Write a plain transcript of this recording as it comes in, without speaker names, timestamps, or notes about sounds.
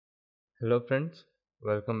Hello friends,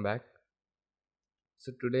 welcome back.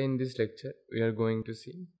 So today in this lecture we are going to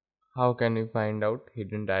see how can we find out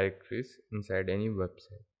hidden directories inside any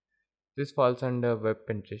website. This falls under web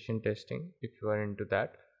penetration testing. If you are into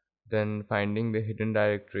that, then finding the hidden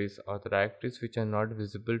directories or the directories which are not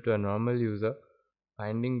visible to a normal user,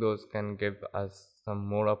 finding those can give us some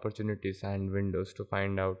more opportunities and windows to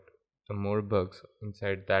find out some more bugs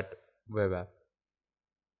inside that web app.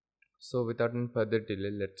 So without any further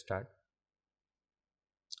delay, let's start.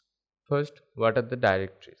 First, what are the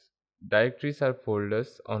directories? Directories are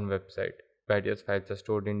folders on website. Various files are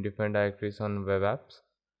stored in different directories on web apps.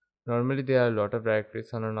 Normally, there are a lot of directories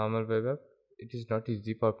on a normal web app. It is not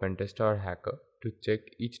easy for pentester or hacker to check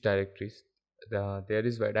each directory. There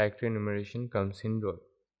is where directory enumeration comes in role.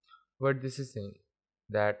 What this is saying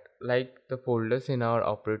that like the folders in our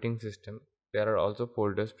operating system, there are also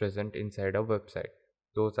folders present inside a website.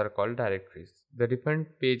 Those are called directories. The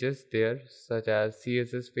different pages there, such as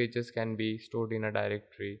CSS pages, can be stored in a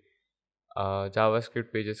directory.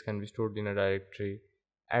 JavaScript pages can be stored in a directory.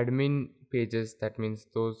 Admin pages, that means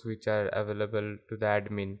those which are available to the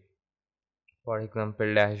admin, for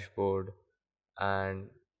example, dashboard and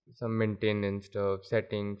some maintenance stuff,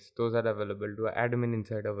 settings, those are available to admin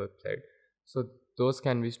inside a website. So those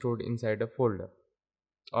can be stored inside a folder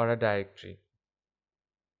or a directory.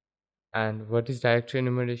 And what is directory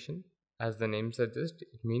enumeration? As the name suggests,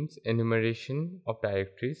 it means enumeration of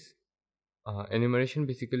directories. Enumeration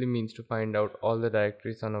basically means to find out all the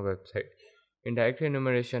directories on a website. In directory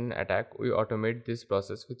enumeration attack, we automate this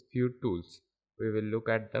process with few tools. We will look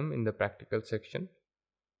at them in the practical section.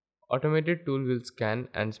 Automated tool will scan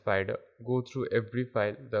and spider go through every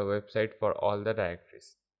file the website for all the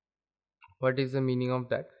directories. What is the meaning of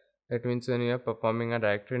that? That means when we are performing a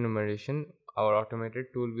directory enumeration, our automated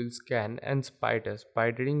tool will scan and spider.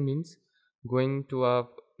 Spidering means going to a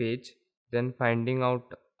page, then finding out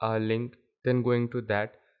a link, then going to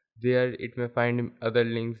that. There it may find other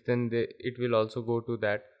links, then it will also go to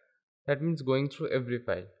that. That means going through every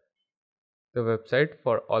file, the website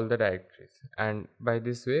for all the directories, and by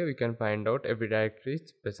this way we can find out every directory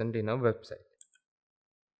is present in a website.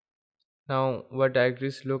 Now what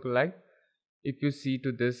directories look like, if you see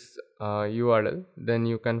to this URL, then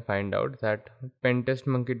you can find out that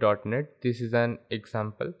pentestmonkey.net, this is an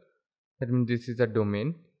example. That means this is a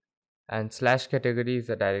domain, and slash category is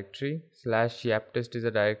a directory, slash yaptest is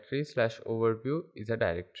a directory, slash overview is a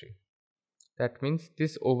directory. That means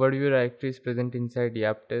this overview directory is present inside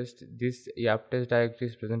yaptest, this yaptest directory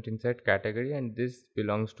is present inside category, and this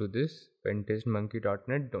belongs to this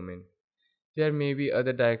pentestmonkey.net domain. There may be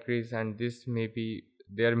other directories, and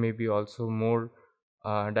there may be also more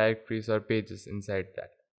directories or pages inside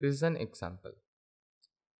that. This is an example.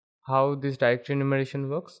 How this directory enumeration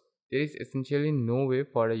works? There is essentially no way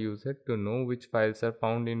for a user to know which files are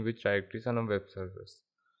found in which directories on a web servers,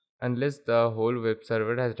 unless the whole web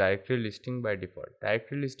server has directory listing by default.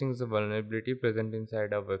 Directory listing is a vulnerability present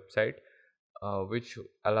inside a website which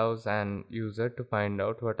allows an user to find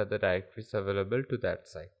out what are the directories available to that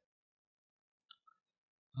site.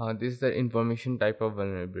 This is the information type of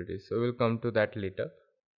vulnerability, so we'll come to that later.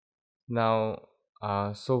 Now,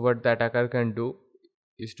 so what the attacker can do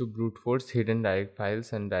is to brute force hidden direct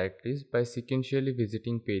files and directories by sequentially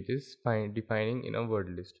visiting pages defining in a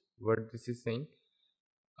word list. What this is saying,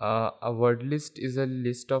 a word list is a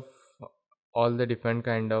list of all the different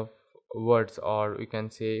kind of words, or we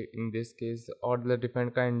can say in this case all the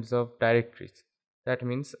different kinds of directories. That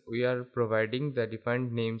means we are providing the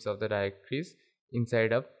defined names of the directories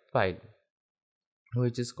inside a file,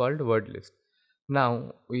 which is called word list.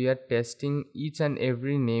 Now we are testing each and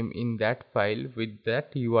every name in that file with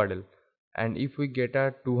that URL, and if we get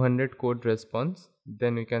a 200 code response,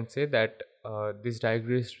 then we can say that this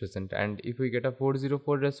directory is present, and if we get a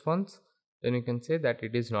 404 response, then we can say that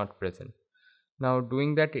it is not present. Now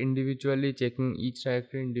doing that individually, checking each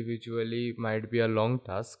directory individually might be a long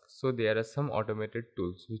task, so there are some automated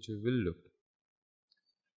tools which we will look.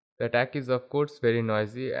 The attack is of course very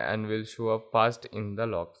noisy and will show up fast in the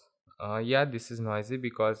logs. Yeah, this is noisy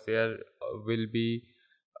because there will be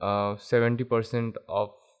 70%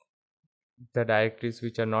 of the directories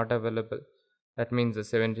which are not available. That means the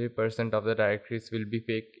 70% of the directories will be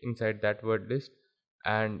fake inside that word list,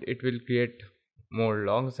 and it will create more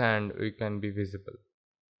logs and we can be visible.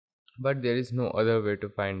 But there is no other way to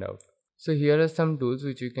find out. So here are some tools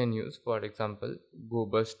which you can use. For example,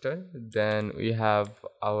 GoBuster, then we have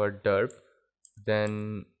our derp,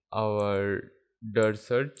 then our dir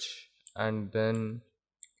search, and then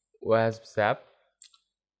wasp zap.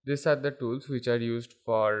 These are the tools which are used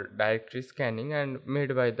for directory scanning and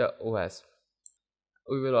made by the OWASP.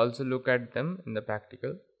 We will also look at them in the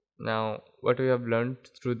practical. Now, what we have learned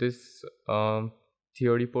through this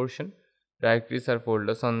theory portion: directories are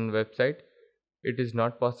folders on website. It is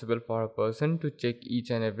not possible for a person to check each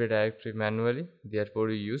and every directory manually. Therefore,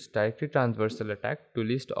 we use directory transversal attack to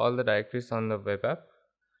list all the directories on the web app,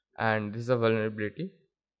 and this is a vulnerability.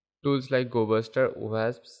 Tools like GoBuster,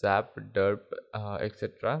 OWASP, ZAP, DERP,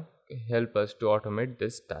 etc. help us to automate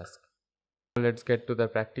this task. Let's get to the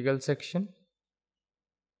practical section.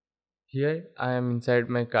 Here I am inside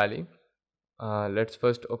my Kali. Let's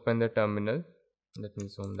first open the terminal. Let me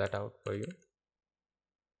zoom that out for you.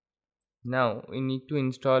 Now we need to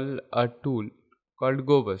install a tool called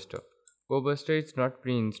GoBuster. GoBuster is not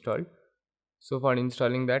pre-installed. So for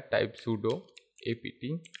installing that, type sudo apt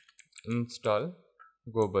install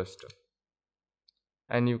GoBuster.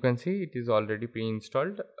 And you can see it is already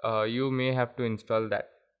pre-installed. You may have to install that.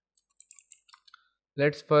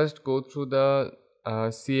 Let's first go through the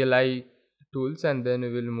CLI tools, and then we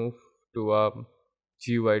will move to a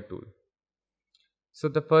GUI tool. So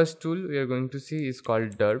the first tool we are going to see is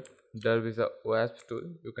called DERP. DERP is a OWASP tool.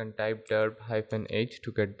 You can type derp-h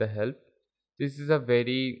to get the help. This is a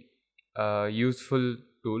very useful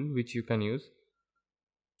tool which you can use.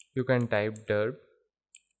 You can type derp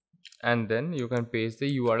and then you can paste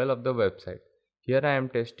the URL of the website. Here I am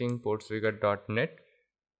testing portsfigure.net.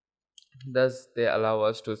 Thus they allow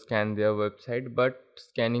us to scan their website, but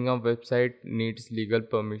scanning a website needs legal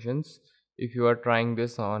permissions. If you are trying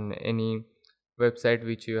this on any website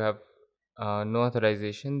which you have no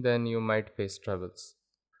authorization, then you might face troubles.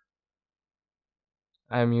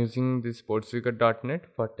 I am using this portsfigure.net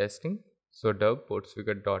for testing. So derp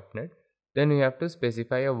portsfigure.net. Then you have to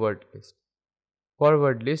specify a word list. For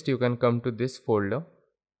word list, you can come to this folder.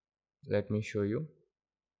 Let me show you.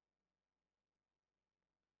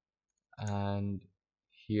 And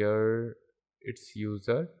here it's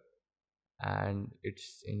user and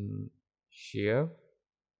it's in share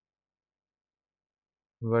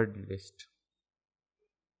word list.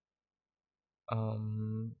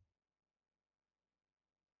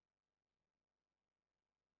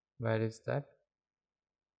 Where is that?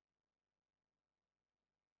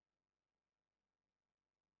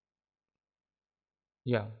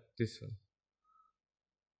 Yeah, this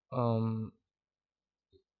one.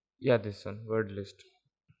 Yeah, this one, word list.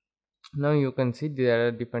 Now you can see there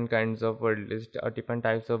are different kinds of word list or different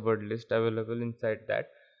types of word list available inside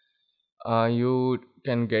that. You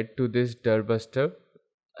can get to this derbuster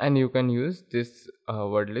and you can use this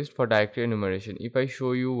word list for directory enumeration. If I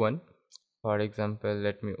show you one, for example,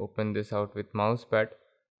 let me open this out with mousepad,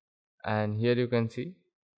 and here you can see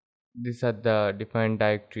these are the different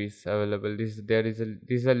directories available. This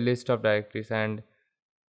is a list of directories, and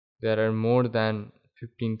there are more than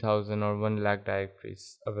 15,000 or 1 lakh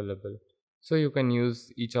directories available. So you can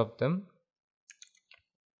use each of them.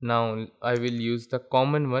 Now I will use the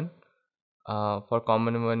common one. For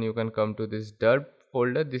common one, you can come to this derp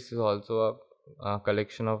folder. This is also a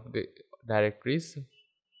collection of the directories,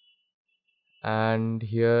 and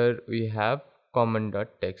here we have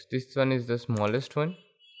common.txt. This one is the smallest one,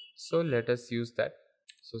 so let us use that.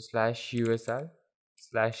 So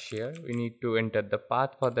 /usr/share, we need to enter the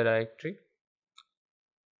path for the directory,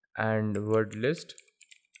 and word list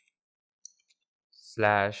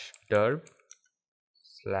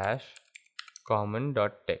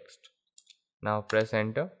 /derp/common.txt. Now press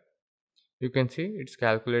enter. You can see it's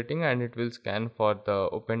calculating and it will scan for the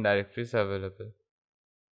open directories available.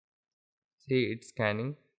 See, it's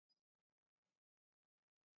scanning,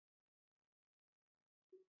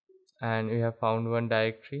 and we have found one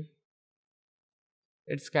directory.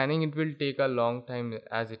 It's scanning. It will take a long time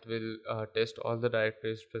as it will test all the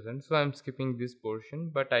directories present. So I'm skipping this portion,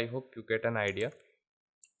 but I hope you get an idea.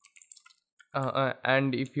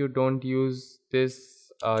 And if you don't use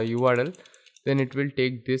this URL, then it will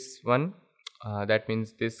take this one. That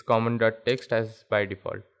means this common.txt as by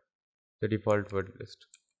default, the default word list.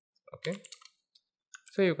 Okay,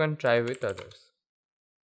 so you can try with others.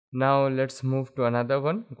 Now let's move to another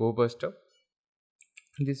one, GoBuster.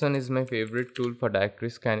 This one is my favorite tool for directory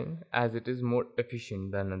scanning as it is more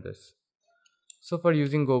efficient than others. So for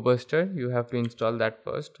using GoBuster, you have to install that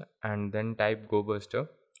first and then type GoBuster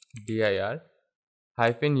dir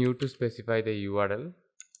 -u to specify the URL.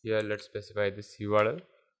 Here let's specify this URL,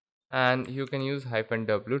 and you can use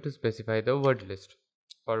 -w to specify the word list.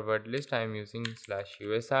 For word list, I am using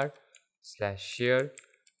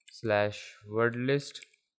 /usr/share/word list,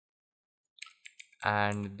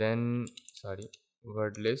 and then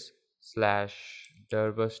word list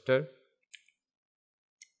 /derbuster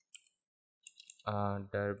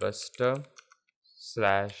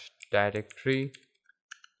derbuster/directory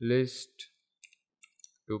list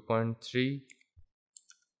 2.3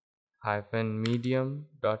 hyphen medium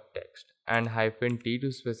dot text and hyphen t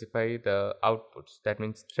to specify the outputs, that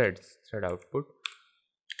means thread output.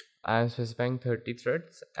 I am specifying 30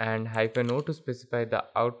 threads, and hyphen o to specify the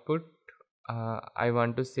output. I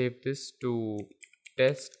want to save this to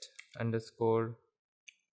test underscore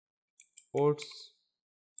ports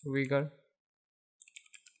vigor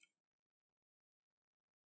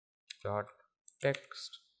dot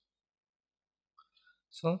text.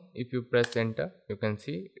 So if you press enter, you can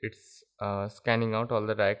see it's scanning out all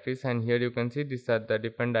the directories, and here you can see these are the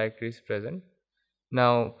different directories present.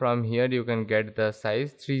 Now from here you can get the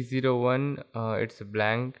size 301, it's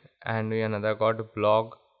blank, and we another got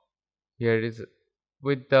blog. Here is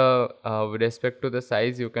with the with respect to the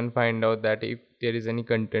size, you can find out that if there is any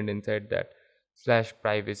content inside that slash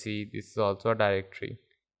privacy, this is also a directory.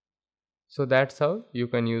 So that's how you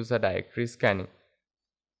can use a directory scanning.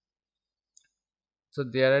 So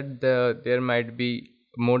there might be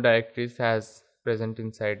more directories as present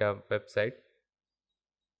inside a website.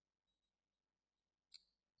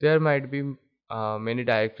 There might be many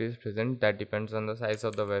directories present, that depends on the size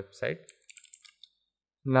of the website.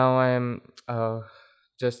 Now I am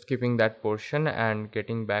just skipping that portion and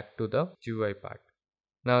getting back to the GUI part.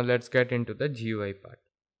 Now let's get into the GUI part.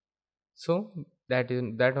 So that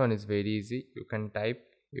one is very easy. You can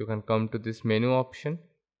come to this menu option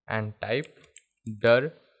and type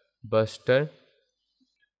dir buster.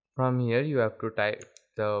 From here you have to type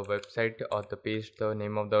the website or the page, the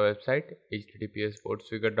name of the website,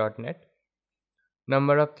 https://portsfigure.net.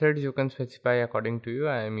 Number of threads you can specify according to you.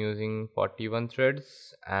 I am using 41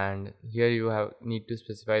 threads, and here you need to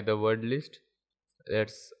specify the word list.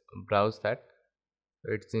 Let's browse that.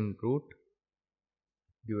 It's in root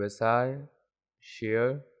usr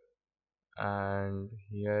share, and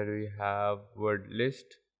here we have word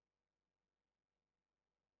list.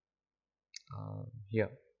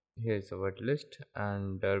 Here is a word list,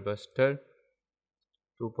 and dirbuster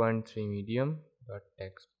 2.3 medium dot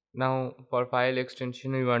text. Now for file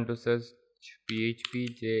extension we want to search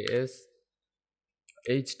php, js,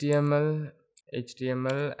 html,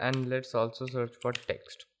 and let's also search for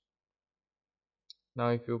text. Now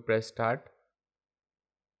if you press start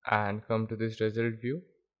and come to this result view,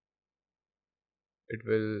 it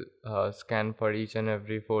will scan for each and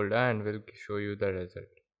every folder and will show you the result.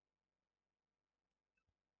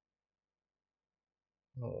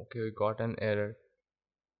 Okay, we got an error.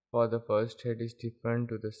 For the first head is different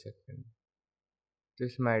to the second.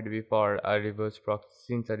 This might be for a reverse proxy,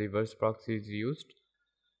 since a reverse proxy is used.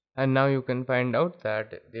 And now you can find out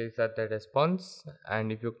that these are the response,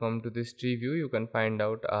 and if you come to this tree view, you can find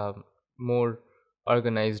out a more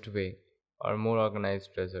organized way or more organized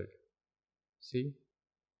result. See,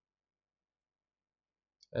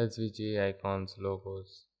 SVG icons,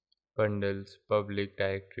 logos, bundles, public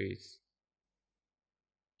directories.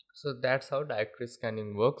 So that's how directory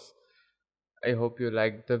scanning works. I hope you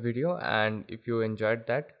liked the video, and if you enjoyed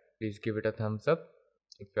that, please give it a thumbs up.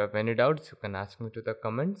 If you have any doubts, you can ask me to the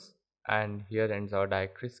comments. And here ends our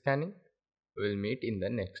directory scanning. We will meet in the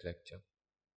next lecture.